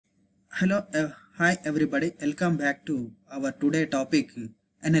Hi everybody, welcome back to our today topic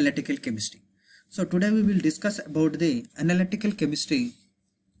analytical chemistry. So today we will discuss about the analytical chemistry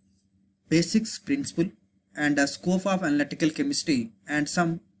basics principle and the scope of analytical chemistry and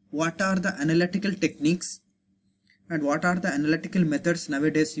some what are the analytical techniques and what are the analytical methods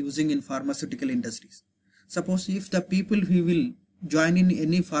nowadays using in pharmaceutical industries. Suppose if the people who will join in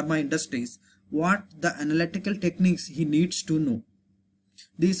any pharma industries, what the analytical techniques he needs to know.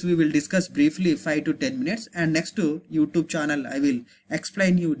 This we will discuss briefly 5 to 10 minutes, and next to YouTube channel I will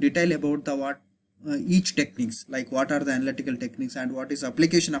explain you detail about the each techniques, like what are the analytical techniques and what is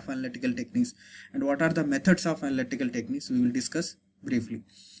application of analytical techniques and what are the methods of analytical techniques we will discuss briefly.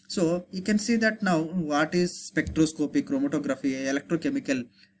 So you can see that now what is spectroscopy, chromatography, electrochemical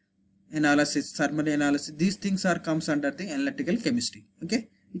analysis, thermal analysis, these things are comes under the analytical chemistry. Okay,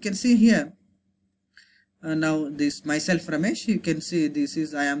 you can see here. Now this myself Ramesh, you can see this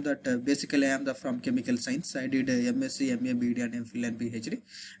is I am that basically I am the from chemical science. I did MSc, MA, BD and MPhil and PhD,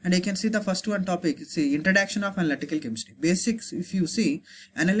 and you can see the first one topic, see introduction of analytical chemistry. Basics, if you see,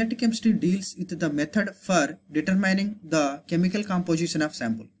 analytical chemistry deals with the method for determining the chemical composition of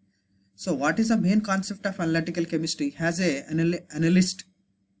sample. So what is the main concept of analytical chemistry? As a analyst,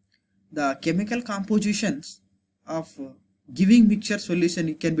 the chemical compositions of giving mixture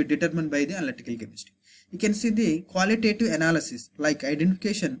solution can be determined by the analytical chemistry. You can see the qualitative analysis like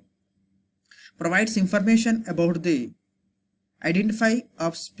identification provides information about the identify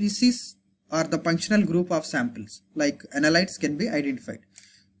of species or the functional group of samples, like analytes can be identified.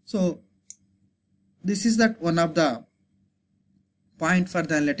 So this is that one of the point for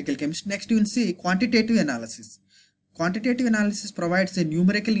the analytical chemistry. Next you will see quantitative analysis. Quantitative analysis provides a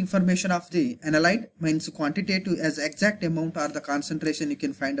numerical information of the analyte, means quantitative as exact amount or the concentration you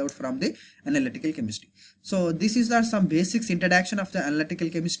can find out from the analytical chemistry. So this is the some basics introduction of the analytical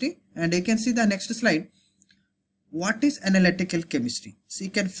chemistry, and you can see the next slide. What is analytical chemistry? So you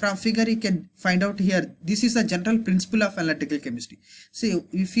can from figure you can find out here. This is the general principle of analytical chemistry. See,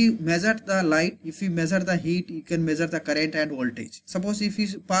 if you measure the light, if you measure the heat, you can measure the current and voltage. Suppose if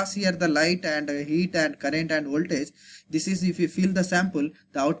you pass here the light and heat and current and voltage, this is if you fill the sample,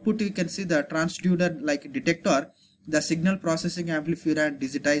 the output you can see the transducer like detector, the signal processing amplifier and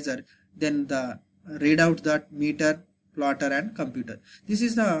digitizer, then the readout that meter, plotter and computer. This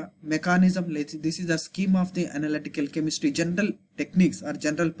is the mechanism, this is the scheme of the analytical chemistry, general techniques or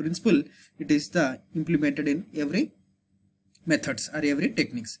general principle. It is the implemented in every methods or every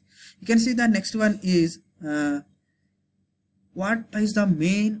techniques. You can see the next one is what is the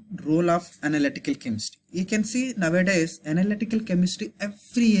main role of analytical chemistry. You can see nowadays analytical chemistry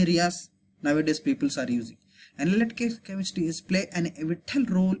every areas nowadays people are using. Analytical chemistry is play an vital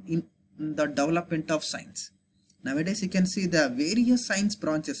role in the development of science. Nowadays you can see the various science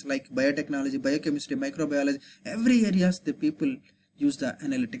branches like biotechnology, biochemistry, microbiology, every areas the people use the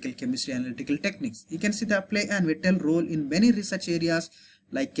analytical chemistry, analytical techniques. You can see they play a vital role in many research areas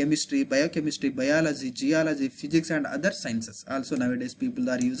like chemistry, biochemistry, biology, geology, physics and other sciences. Also nowadays people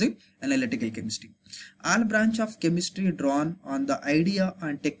are using analytical chemistry. All branch of chemistry drawn on the idea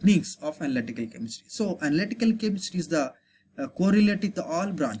and techniques of analytical chemistry. So analytical chemistry is the correlated to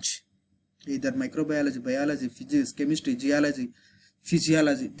all branch, either microbiology, biology, physics, chemistry, geology,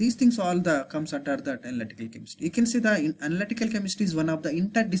 physiology. These things all the comes under that analytical chemistry. You can see the analytical chemistry is one of the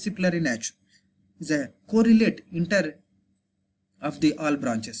interdisciplinary nature. Is a correlate inter of the all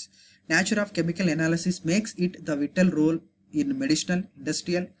branches. Nature of chemical analysis makes it the vital role in medicinal,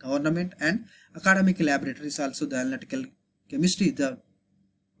 industrial, government and academic laboratories. Also the analytical chemistry the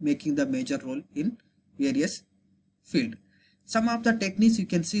making the major role in various field. Some of the techniques you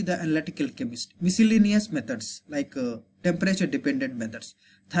can see the analytical chemistry. Miscellaneous methods like temperature dependent methods,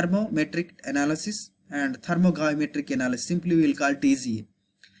 thermometric analysis and thermogravimetric analysis, simply we will call TGA.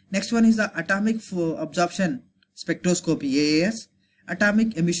 Next one is the atomic absorption spectroscopy AAS,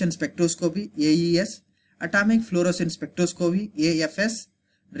 atomic emission spectroscopy AES, atomic fluorescence spectroscopy AFS,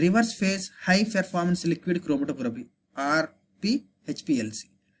 reverse phase high performance liquid chromatography RPHPLC.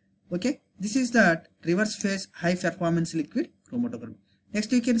 Okay, this is the reverse phase high performance liquid chromatography.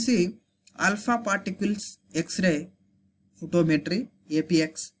 Next you can see alpha particles X-ray photometry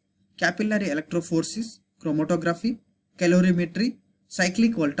APX, capillary electrophoresis chromatography, calorimetry,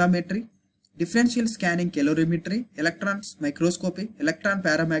 cyclic voltammetry, differential scanning calorimetry, electrons microscopy, electron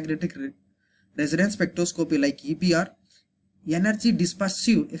paramagnetic resonance spectroscopy like EPR, energy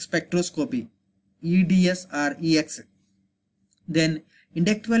dispersive spectroscopy EDS or EX, then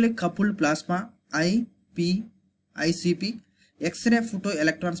inductively coupled plasma ICP, X-ray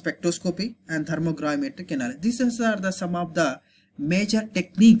photoelectron spectroscopy and thermogravimetric analysis. These are the some of the major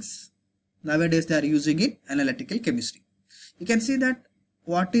techniques nowadays they are using in analytical chemistry. You can see that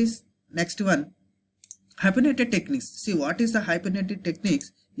what is next one, hyponetic techniques. See what is the hyponetic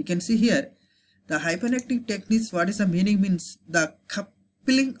techniques. You can see here the hyponetic techniques, what is the meaning, means the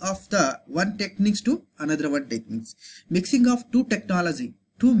coupling of the one techniques to another one techniques, mixing of two technology,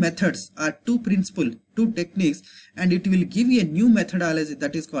 two methods or two principle, two techniques, and it will give you a new methodology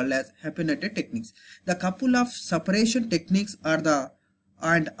that is called as hyponetic techniques. The couple of separation techniques are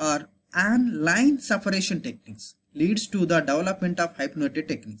line separation techniques leads to the development of hyponetic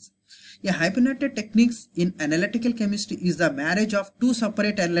techniques. A hyponetic techniques in analytical chemistry is the marriage of two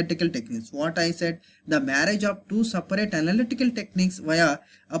separate analytical techniques. What I said, the marriage of two separate analytical techniques via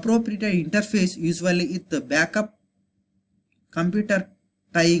appropriate interface, usually with the backup computer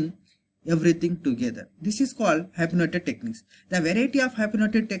tying everything together. This is called hyponetic techniques. The variety of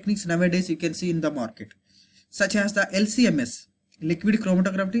hyponetic techniques nowadays you can see in the market, such as the LCMS, liquid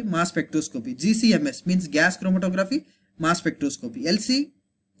chromatography, mass spectroscopy; GCMS means gas chromatography, mass spectroscopy;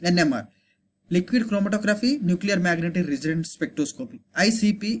 LCNMR, liquid chromatography, nuclear magnetic resonance spectroscopy;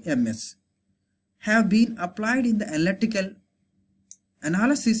 ICP-MS have been applied in the analytical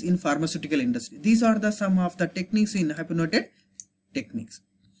analysis in pharmaceutical industry. These are the some of the techniques in hyponetic techniques.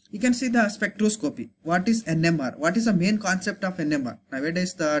 You can see the spectroscopy. What is NMR? What is the main concept of NMR?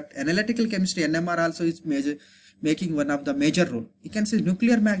 Nowadays the analytical chemistry NMR also is making one of the major role. You can see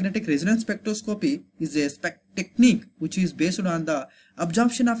nuclear magnetic resonance spectroscopy is a technique which is based on the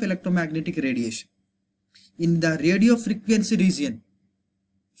absorption of electromagnetic radiation in the radio frequency region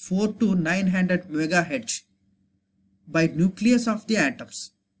 4 to 900 megahertz by nucleus of the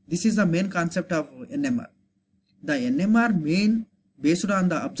atoms. This is the main concept of NMR. The NMR main based on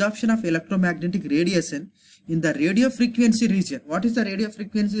the absorption of electromagnetic radiation in the radio frequency region. What is the radio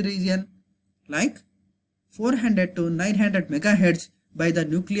frequency region? Like 400 to 900 megahertz by the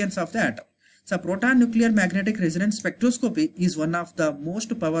nucleus of the atom. So proton nuclear magnetic resonance spectroscopy is one of the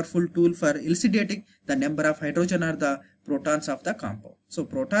most powerful tool for elucidating the number of hydrogen or the protons of the compound. So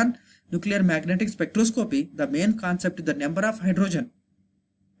proton nuclear magnetic spectroscopy, the main concept is the number of hydrogen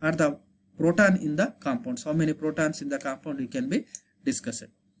or the proton in the compounds. How many protons in the compound you can be discussed.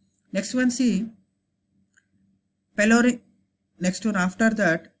 Next one, see next one after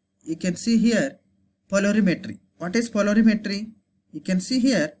that you can see here polarimetry. What is polarimetry? You can see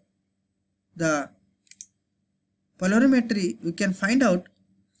here the polarimetry. We can find out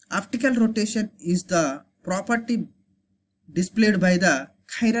optical rotation is the property displayed by the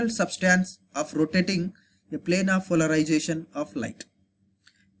chiral substance of rotating a plane of polarization of light.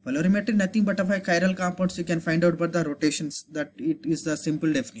 Polarimetry nothing but of a chiral compounds you can find out by the rotations, that it is the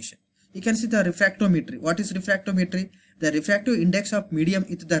simple definition. You can see the refractometry. What is refractometry? The refractive index of medium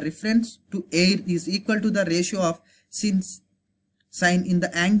with the reference to air is equal to the ratio of sin in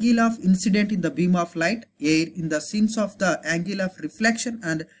the angle of incident in the beam of light, air in the sins of the angle of reflection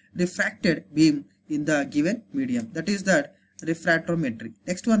and refracted beam in the given medium. That is the refractometry.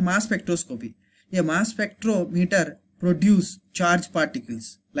 Next one, mass spectroscopy. A mass spectrometer produce charged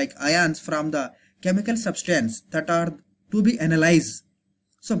particles like ions from the chemical substance that are to be analyzed.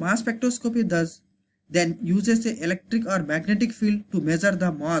 So mass spectroscopy then uses the electric or magnetic field to measure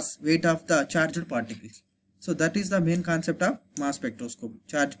the mass weight of the charged particles. So that is the main concept of mass spectroscopy,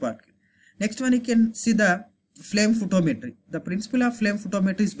 charged particle. Next one, you can see the flame photometry. The principle of flame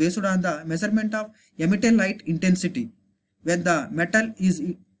photometry is based on the measurement of emitted light intensity when the metal is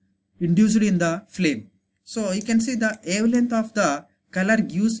induced in the flame. So you can see the wavelength of the color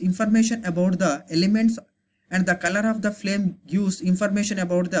gives information about the elements, and the color of the flame gives information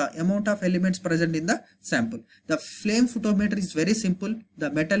about the amount of elements present in the sample. The flame photometry is very simple. The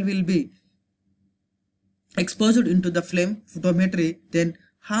metal will be exposed into the flame photometry, then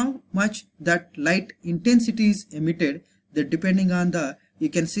how much that light intensity is emitted, that depending on the, you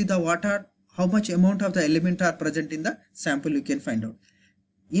can see the how much amount of the element are present in the sample you can find out.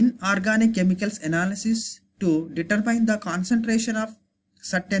 Inorganic chemicals analysis to determine the concentration of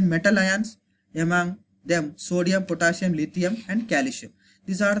certain metal ions, among them sodium, potassium, lithium and calcium.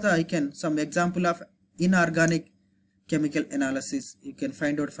 These are the some example of inorganic chemical analysis you can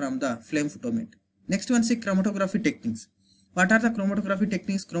find out from the flame photometry. Next one, see chromatography techniques. What are the chromatography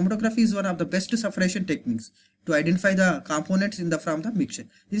techniques? Chromatography is one of the best separation techniques to identify the components from the mixture.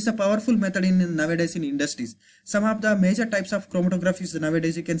 This is a powerful method nowadays in industries. Some of the major types of chromatographies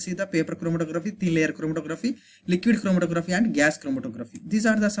nowadays you can see the paper chromatography, thin layer chromatography, liquid chromatography and gas chromatography. These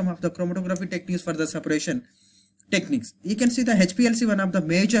are the some of the chromatography techniques for the separation techniques. You can see the HPLC, one of the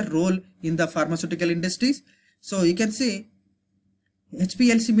major role in the pharmaceutical industries. So you can see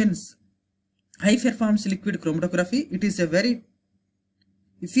HPLC means high performance liquid chromatography. It is a very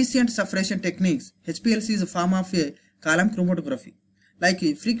efficient separation techniques. HPLC is a form of a column chromatography. Like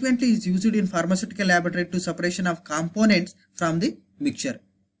frequently is used in pharmaceutical laboratory to separation of components from the mixture.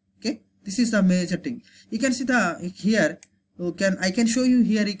 Okay, this is the major thing. You can see the here. I can show you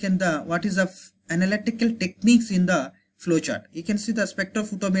here. You can the what is the analytical techniques in the flowchart. You can see the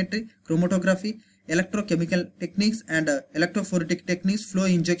spectrophotometry, chromatography, electrochemical techniques, and electrophoretic techniques, flow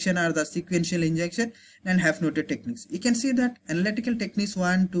injection or the sequential injection, and Hyponotic techniques. You can see that analytical techniques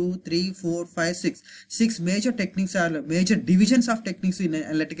 1, 2, 3, 4, 5, 6. 6 major techniques are major divisions of techniques in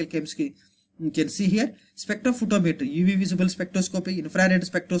analytical chemistry. You can see here spectrophotometry, UV visible spectroscopy, infrared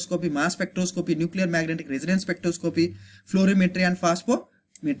spectroscopy, mass spectroscopy, nuclear magnetic resonance spectroscopy, fluorimetry, and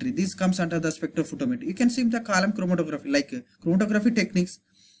phosphometry. This comes under the spectrophotometry. You can see the column chromatography, like chromatography techniques.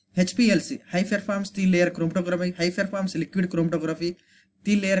 HPLC, high performance thin layer chromatography, high performance liquid chromatography,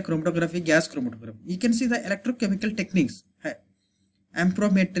 thin layer chromatography, gas chromatography. You can see the electrochemical techniques,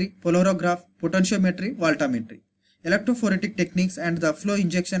 amperometry, polarograph, potentiometry, voltammetry, electrophoretic techniques, and the flow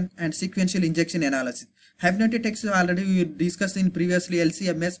injection and sequential injection analysis. Hypnotic techniques already we discussed in previously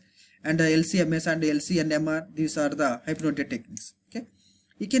LCMS and LCMS and LCNMR. These are the hypnotic techniques. Okay,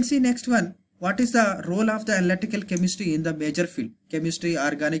 you can see next one. What is the role of the analytical chemistry in the major field? Chemistry,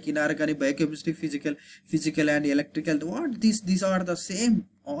 organic, inorganic, biochemistry, physical and electrical. What these are the same.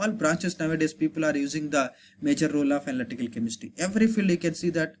 All branches nowadays people are using the major role of analytical chemistry. Every field you can see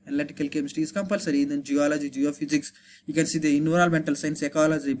that analytical chemistry is compulsory. In geology, geophysics, you can see the environmental science,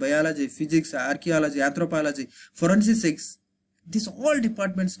 ecology, biology, physics, archaeology, anthropology, forensics. These all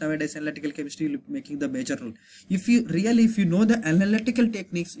departments nowadays analytical chemistry will be making the major role. If you know the analytical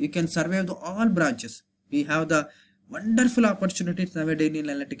techniques, you can survive the all branches. We have the wonderful opportunities nowadays in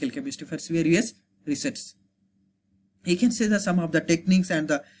analytical chemistry for various research. You can see the some of the techniques and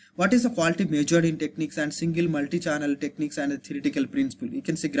the what is the quality measured in techniques and single multi-channel techniques and the theoretical principle. You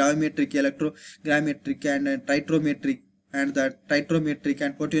can see gravimetric, electrogravimetric, and titrometric, and the titrometric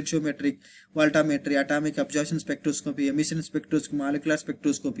and potentiometric, voltammetry, atomic absorption spectroscopy, emission spectroscopy, molecular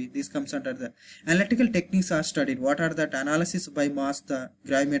spectroscopy. This comes under the analytical techniques are studied. What are that? Analysis by mass, the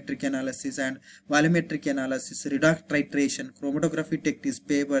gravimetric analysis and volumetric analysis, redox titration, chromatography techniques,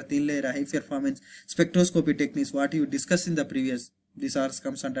 paper, thin layer, high performance spectroscopy techniques. What you discussed in the previous. These are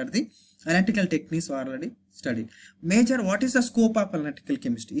comes under the analytical techniques already studied. Major, what is the scope of analytical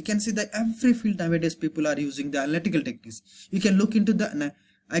chemistry? You can see that every field nowadays people are using the analytical techniques. You can look into the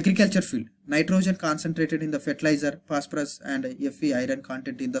agriculture field. Nitrogen concentrated in the fertilizer, phosphorus and Fe iron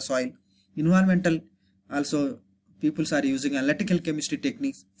content in the soil. Environmental, also people are using analytical chemistry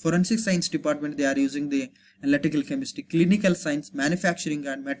techniques. Forensic science department, they are using the analytical chemistry. Clinical science, manufacturing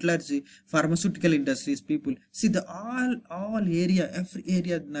and metallurgy, pharmaceutical industries, people see the all area, every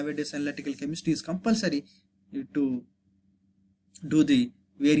area nowadays analytical chemistry is compulsory to do the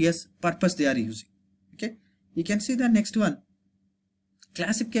various purpose they are using. Okay, you can see the next one,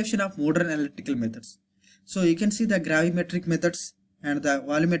 classification of modern analytical methods. So you can see the gravimetric methods and the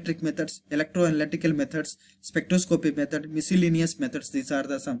volumetric methods, electroanalytical methods, spectroscopy method, miscellaneous methods. These are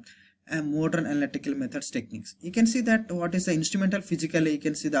the some modern analytical methods techniques. You can see that what is the instrumental physical. You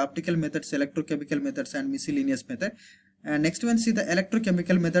can see the optical methods, electrochemical methods, and miscellaneous method. And next one, see the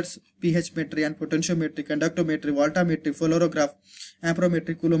electrochemical methods, pH metry and potentiometry, conductometry, voltammetry, fluorograph,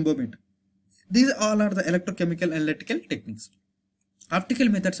 amperometry, coulombometry. These all are the electrochemical analytical techniques. Optical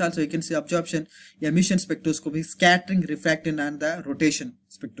methods also, you can see absorption, emission spectroscopy, scattering, refracting, and the rotation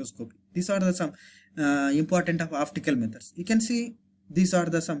spectroscopy. These are the some important of optical methods. You can see these are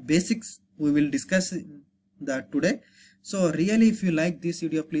the some basics we will discuss in that today. So really, if you like this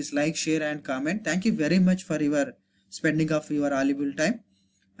video, please like, share, and comment. Thank you very much for your spending of your valuable time.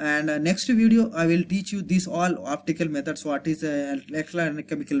 And next video I will teach you these all optical methods. What is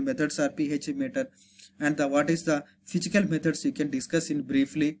electrochemical methods or pH meter, and what is the physical methods you can discuss in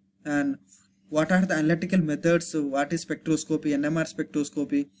briefly, and what are the analytical methods, what is spectroscopy, NMR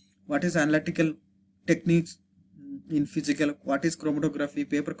spectroscopy, what is analytical techniques in physical, what is chromatography,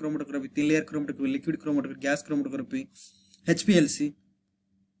 paper chromatography, thin layer chromatography, liquid chromatography, gas chromatography, HPLC.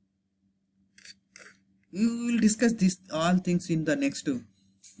 You will discuss these all things in the next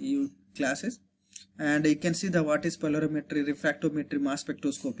classes. And you can see the what is polarimetry, refractometry, mass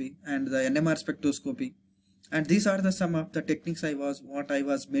spectroscopy, and the NMR spectroscopy. And these are the some of the techniques I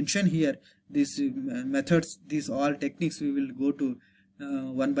was mentioned here. These methods, these all techniques we will go to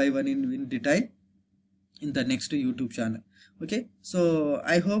one by one in detail in the next YouTube channel. Okay, so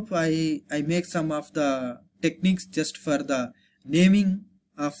I hope I make some of the techniques just for the naming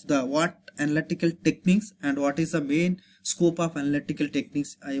of the what analytical techniques and what is the main scope of analytical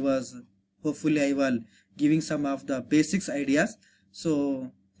techniques. Hopefully I will giving some of the basics ideas.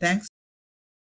 So thanks.